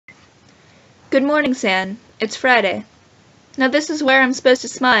Good morning, San. It's Friday. Now this is where I'm supposed to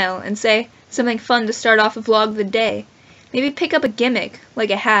smile and say something fun to start off a vlog of the day. Maybe pick up a gimmick,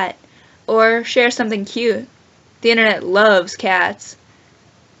 like a hat, or share something cute. The internet loves cats.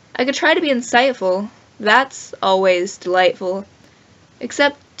 I could try to be insightful. That's always delightful.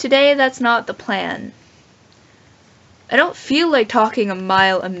 Except today that's not the plan. I don't feel like talking a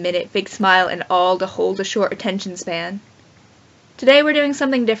mile a minute, big smile and all to hold a short attention span. Today we're doing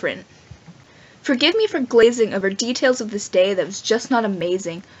something different. Forgive me for glazing over details of this day that was just not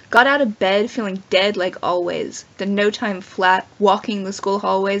amazing. Got out of bed feeling dead like always. Then no time flat, walking the school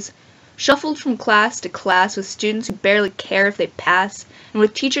hallways. Shuffled from class to class with students who barely care if they pass, and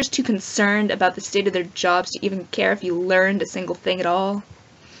with teachers too concerned about the state of their jobs to even care if you learned a single thing at all.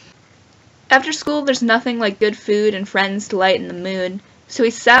 After school there's nothing like good food and friends to lighten the mood, so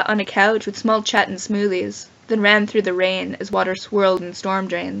we sat on a couch with small chat and smoothies, then ran through the rain as water swirled in storm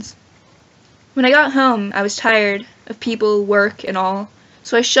drains. When I got home, I was tired of people, work, and all,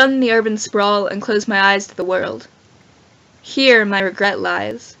 so I shunned the urban sprawl and closed my eyes to the world. Here my regret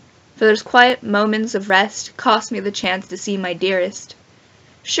lies, for those quiet moments of rest cost me the chance to see my dearest.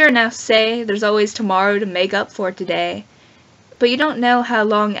 Sure, now say, there's always tomorrow to make up for today, but you don't know how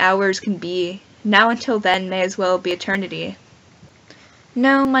long hours can be. Now until then may as well be eternity.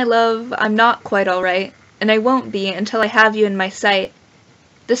 No, my love, I'm not quite alright, and I won't be until I have you in my sight.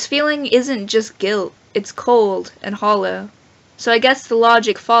 This feeling isn't just guilt, it's cold and hollow, so I guess the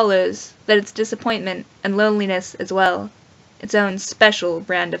logic follows that it's disappointment and loneliness as well, its own special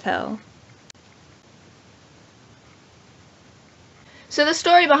brand of hell. So the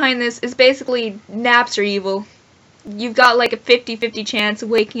story behind this is basically naps are evil. You've got like a 50-50 chance of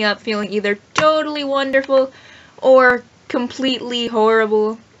waking up feeling either totally wonderful or completely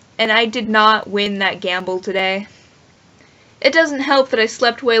horrible, and I did not win that gamble today. It doesn't help that I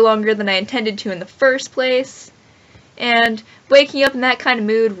slept way longer than I intended to in the first place, and waking up in that kind of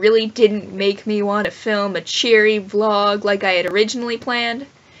mood really didn't make me want to film a cheery vlog like I had originally planned.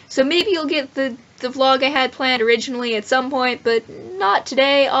 So maybe you'll get the vlog I had planned originally at some point, but not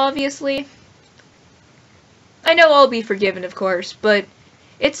today, obviously. I know I'll be forgiven, of course, but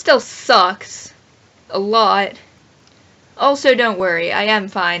it still sucks. A lot. Also, don't worry, I am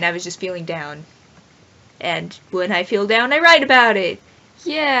fine, I was just feeling down. And when I feel down, I write about it.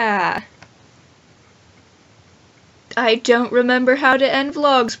 Yeah. I don't remember how to end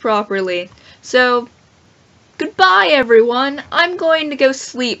vlogs properly. So, goodbye everyone. I'm going to go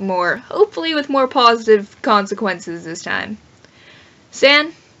sleep more, hopefully with more positive consequences this time.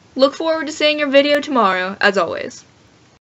 San, look forward to seeing your video tomorrow, as always.